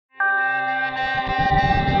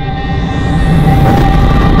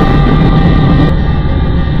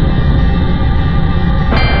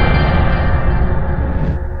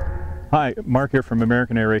Hi, Mark here from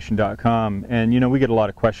AmericanAeration.com, and we get a lot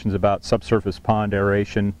of questions about subsurface pond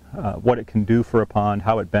aeration, what it can do for a pond,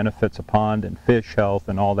 how it benefits a pond and fish health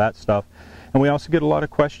and all that stuff. And we also get a lot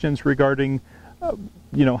of questions regarding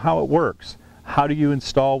how it works. How do you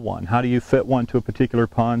install one? How do you fit one to a particular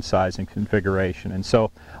pond size and configuration? And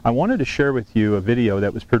so I wanted to share with you a video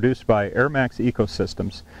that was produced by Airmax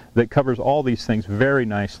Ecosystems that covers all these things very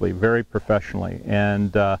nicely, very professionally,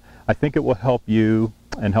 and I think it will help you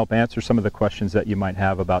and help answer some of the questions that you might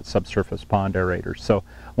have about subsurface pond aerators. So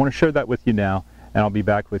I want to share that with you now, and I'll be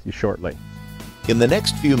back with you shortly. In the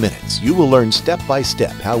next few minutes, you will learn step by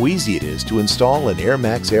step how easy it is to install an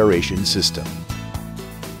Airmax aeration system.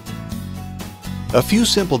 A few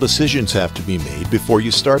simple decisions have to be made before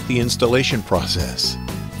you start the installation process.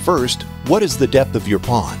 First, what is the depth of your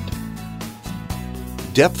pond?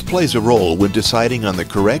 Depth plays a role when deciding on the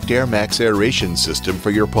correct Airmax aeration system for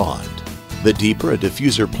your pond. The deeper a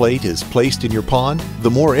diffuser plate is placed in your pond, the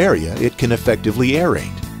more area it can effectively aerate.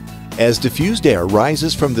 As diffused air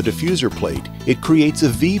rises from the diffuser plate, it creates a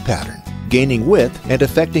V pattern, gaining width and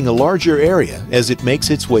affecting a larger area as it makes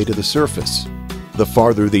its way to the surface. The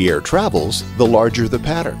farther the air travels, the larger the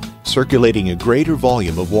pattern, circulating a greater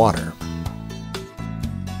volume of water.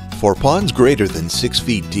 For ponds greater than 6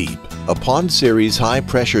 feet deep, a pond series high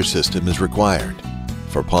pressure system is required.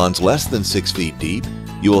 For ponds less than 6 feet deep,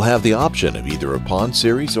 you will have the option of either a pond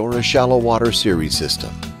series or a shallow water series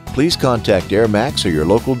system. Please contact Airmax or your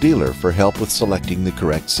local dealer for help with selecting the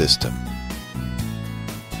correct system.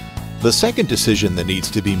 The second decision that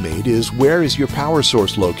needs to be made is, where is your power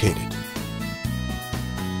source located?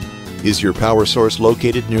 Is your power source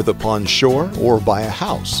located near the pond shore or by a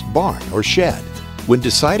house, barn, or shed? When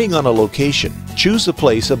deciding on a location, choose a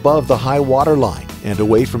place above the high water line and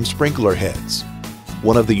away from sprinkler heads.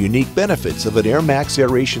 One of the unique benefits of an Airmax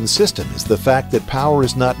aeration system is the fact that power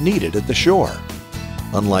is not needed at the shore.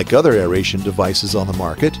 Unlike other aeration devices on the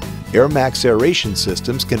market, Airmax aeration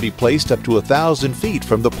systems can be placed up to 1,000 feet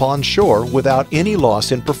from the pond shore without any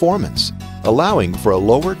loss in performance, allowing for a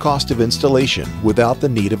lower cost of installation without the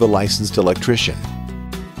need of a licensed electrician.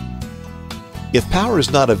 If power is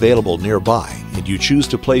not available nearby and you choose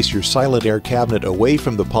to place your silent air cabinet away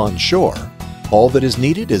from the pond shore, all that is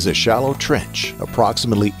needed is a shallow trench,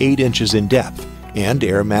 approximately 8 inches in depth, and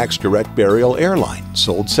Airmax Direct Burial Airline,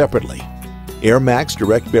 sold separately. Airmax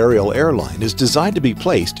Direct Burial Airline is designed to be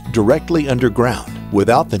placed directly underground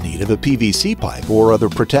without the need of a PVC pipe or other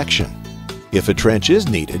protection. If a trench is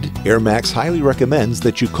needed, Airmax highly recommends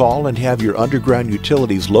that you call and have your underground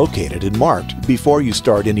utilities located and marked before you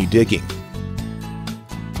start any digging.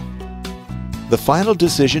 The final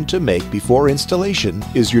decision to make before installation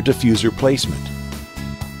is your diffuser placement.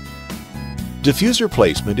 Diffuser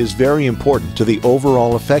placement is very important to the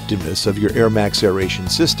overall effectiveness of your Airmax aeration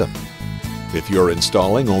system. If you're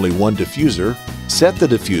installing only one diffuser, set the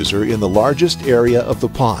diffuser in the largest area of the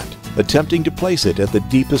pond, attempting to place it at the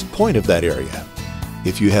deepest point of that area.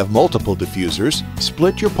 If you have multiple diffusers,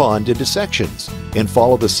 split your pond into sections and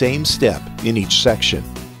follow the same step in each section.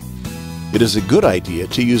 It is a good idea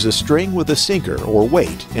to use a string with a sinker or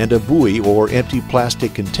weight and a buoy or empty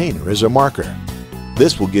plastic container as a marker.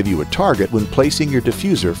 This will give you a target when placing your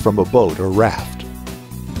diffuser from a boat or raft.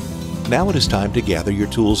 Now it is time to gather your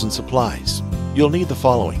tools and supplies. You'll need the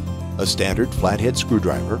following: a standard flathead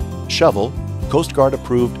screwdriver, shovel, Coast Guard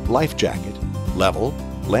approved life jacket, level,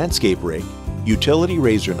 landscape rig, utility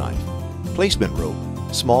razor knife, placement rope,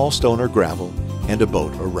 small stone or gravel, and a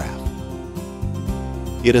boat or raft.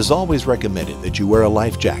 It is always recommended that you wear a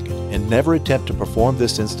life jacket and never attempt to perform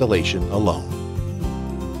this installation alone.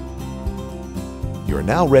 You are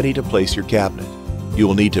now ready to place your cabinet. You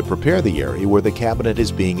will need to prepare the area where the cabinet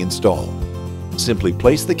is being installed. Simply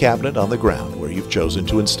place the cabinet on the ground where you've chosen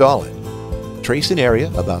to install it. Trace an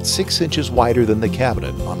area about 6 inches wider than the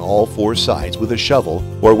cabinet on all 4 sides with a shovel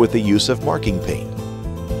or with the use of marking paint.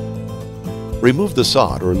 Remove the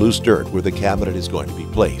sod or loose dirt where the cabinet is going to be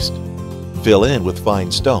placed. Fill in with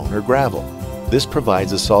fine stone or gravel. This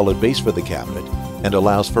provides a solid base for the cabinet and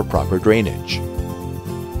allows for proper drainage.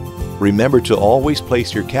 Remember to always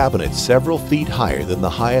place your cabinet several feet higher than the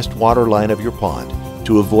highest water line of your pond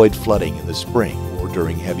to avoid flooding in the spring or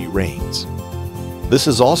during heavy rains. This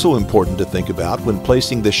is also important to think about when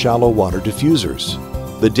placing the shallow water diffusers.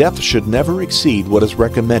 The depth should never exceed what is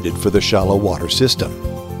recommended for the shallow water system.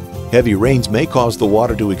 Heavy rains may cause the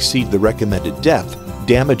water to exceed the recommended depth,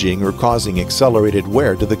 damaging or causing accelerated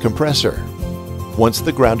wear to the compressor. Once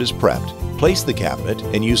the ground is prepped, place the cabinet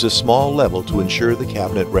and use a small level to ensure the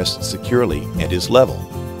cabinet rests securely and is level.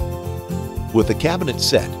 With the cabinet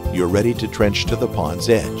set, you're ready to trench to the pond's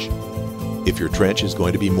edge. If your trench is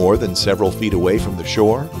going to be more than several feet away from the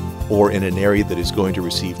shore, or in an area that is going to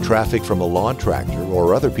receive traffic from a lawn tractor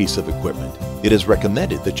or other piece of equipment, it is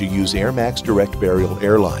recommended that you use Airmax Direct Burial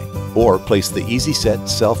Airline, or place the EasySet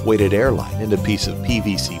self-weighted airline in a piece of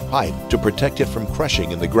PVC pipe to protect it from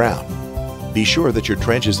crushing in the ground. Be sure that your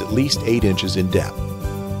trench is at least 8 inches in depth.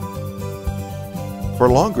 For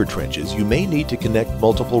longer trenches, you may need to connect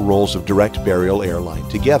multiple rolls of direct burial airline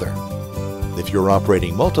together. If you're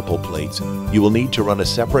operating multiple plates, you will need to run a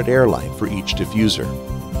separate airline for each diffuser.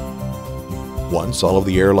 Once all of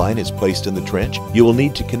the airline is placed in the trench, you will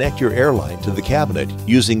need to connect your airline to the cabinet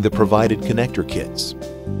using the provided connector kits.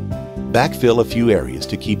 Backfill a few areas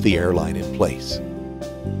to keep the airline in place.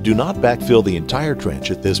 Do not backfill the entire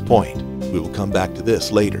trench at this point. We will come back to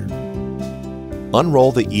this later.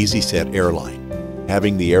 Unroll the EasySet airline.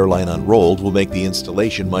 Having the airline unrolled will make the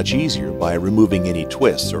installation much easier by removing any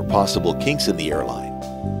twists or possible kinks in the airline.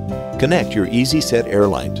 Connect your EasySet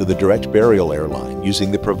airline to the direct burial airline using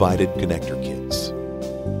the provided connector kits.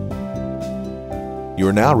 You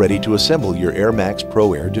are now ready to assemble your Airmax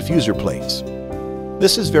Pro Air diffuser plates.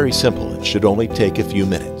 This is very simple and should only take a few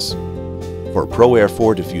minutes. For Pro Air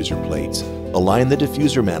 4 diffuser plates, align the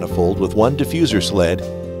diffuser manifold with one diffuser sled,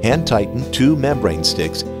 hand tighten 2 membrane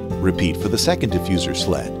sticks. Repeat for the second diffuser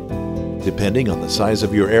sled. Depending on the size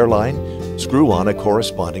of your airline, screw on a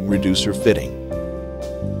corresponding reducer fitting.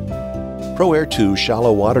 Pro Air 2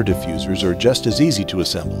 shallow water diffusers are just as easy to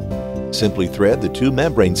assemble. Simply thread the 2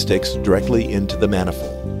 membrane sticks directly into the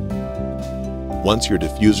manifold. Once your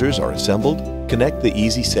diffusers are assembled, connect the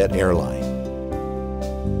EasySet airline.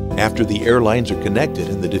 After the airlines are connected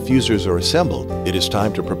and the diffusers are assembled, it is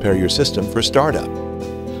time to prepare your system for startup.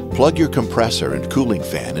 Plug your compressor and cooling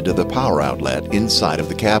fan into the power outlet inside of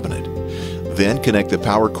the cabinet. Then connect the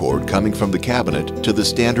power cord coming from the cabinet to the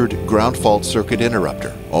standard ground fault circuit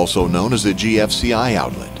interrupter, also known as the GFCI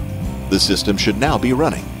outlet. The system should now be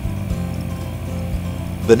running.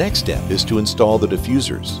 The next step is to install the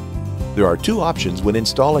diffusers. There are 2 options when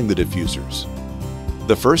installing the diffusers.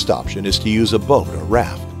 The first option is to use a boat or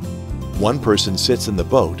raft. One person sits in the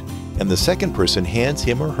boat and the second person hands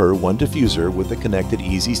him or her one diffuser with the connected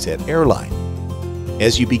EasySet airline.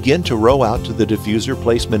 As you begin to row out to the diffuser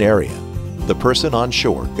placement area, the person on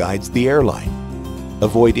shore guides the airline.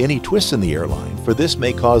 Avoid any twists in the airline, for this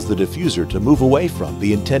may cause the diffuser to move away from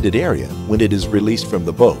the intended area when it is released from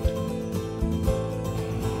the boat.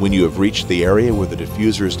 When you have reached the area where the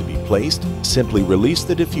diffuser is to be placed, simply release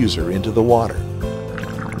the diffuser into the water.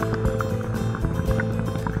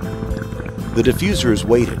 The diffuser is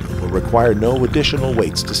weighted and will require no additional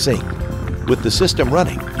weights to sink. With the system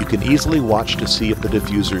running, you can easily watch to see if the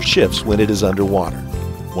diffuser shifts when it is underwater.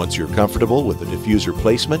 Once you're comfortable with the diffuser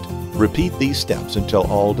placement, repeat these steps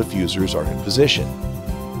until all diffusers are in position.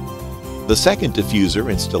 The second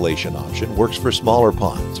diffuser installation option works for smaller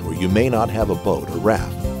ponds where you may not have a boat or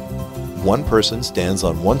raft. One person stands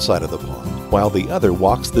on one side of the pond while the other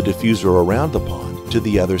walks the diffuser around the pond to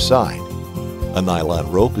the other side. A nylon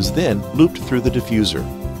rope is then looped through the diffuser.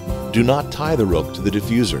 Do not tie the rope to the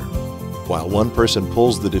diffuser. While one person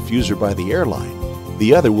pulls the diffuser by the airline,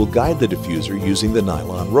 the other will guide the diffuser using the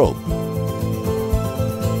nylon rope.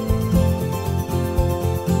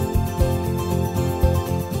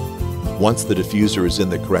 Once the diffuser is in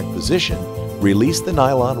the correct position, release the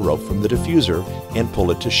nylon rope from the diffuser and pull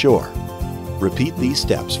it to shore. Repeat these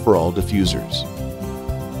steps for all diffusers.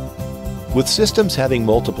 With systems having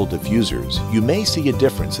multiple diffusers, you may see a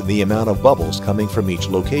difference in the amount of bubbles coming from each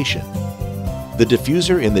location. The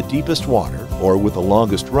diffuser in the deepest water, or with the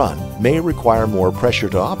longest run, may require more pressure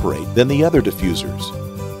to operate than the other diffusers.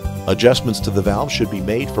 Adjustments to the valve should be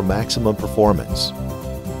made for maximum performance.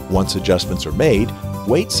 Once adjustments are made,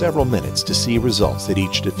 wait several minutes to see results at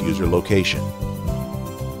each diffuser location.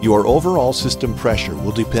 Your overall system pressure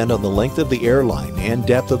will depend on the length of the airline and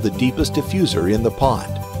depth of the deepest diffuser in the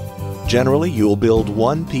pond. Generally, you will build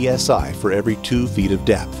 1 psi for every 2 feet of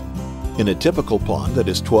depth. In a typical pond that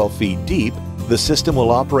is 12 feet deep, the system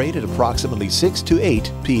will operate at approximately 6 to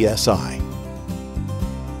 8 psi.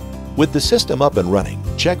 With the system up and running,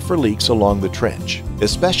 check for leaks along the trench,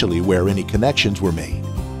 especially where any connections were made.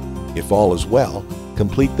 If all is well,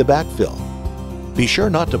 complete the backfill. Be sure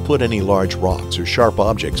not to put any large rocks or sharp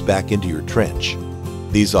objects back into your trench.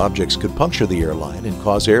 These objects could puncture the airline and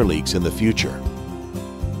cause air leaks in the future.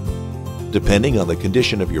 Depending on the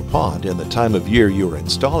condition of your pond and the time of year you are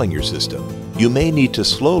installing your system, you may need to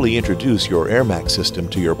slowly introduce your Airmax system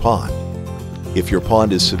to your pond. If your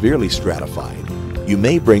pond is severely stratified, you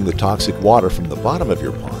may bring the toxic water from the bottom of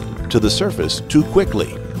your pond to the surface too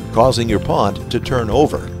quickly, causing your pond to turn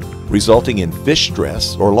over, resulting in fish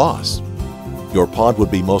stress or loss. Your pond would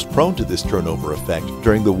be most prone to this turnover effect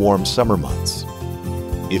during the warm summer months.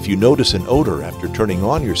 If you notice an odor after turning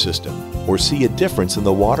on your system or see a difference in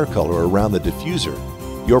the water color around the diffuser,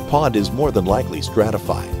 your pond is more than likely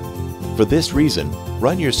stratified. For this reason,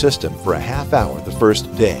 run your system for a half hour the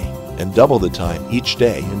first day and double the time each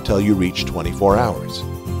day until you reach 24 hours.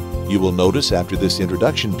 You will notice after this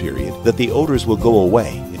introduction period that the odors will go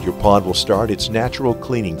away and your pond will start its natural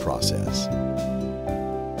cleaning process.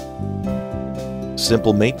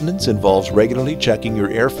 Simple maintenance involves regularly checking your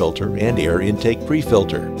air filter and air intake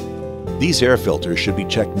pre-filter. These air filters should be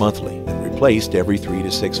checked monthly and replaced every 3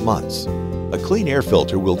 to 6 months. A clean air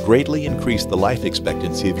filter will greatly increase the life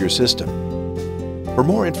expectancy of your system. For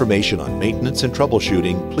more information on maintenance and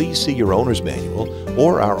troubleshooting, please see your owner's manual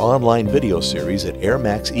or our online video series at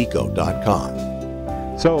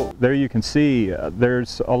airmaxeco.com. So there you can see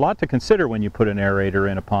there's a lot to consider when you put an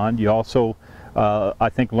aerator in a pond. You also I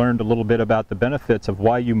think learned a little bit about the benefits of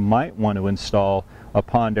why you might want to install a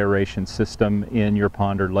pond aeration system in your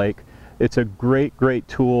pond or lake. It's a great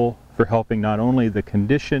tool for helping not only the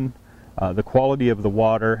condition, the quality of the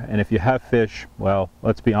water, and if you have fish, well,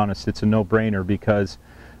 let's be honest, it's a no-brainer because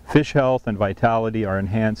fish health and vitality are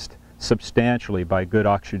enhanced substantially by good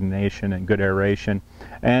oxygenation and good aeration,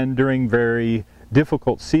 and during very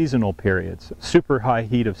difficult seasonal periods, super high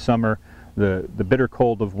heat of summer, the bitter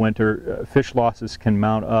cold of winter, fish losses can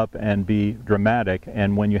mount up and be dramatic,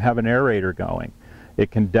 and when you have an aerator going,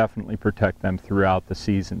 it can definitely protect them throughout the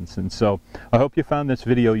seasons. And so I hope you found this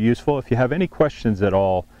video useful. If you have any questions at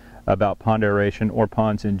all about pond aeration or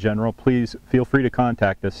ponds in general, please feel free to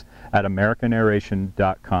contact us at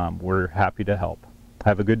americanaeration.com. We're happy to help.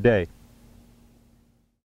 Have a good day.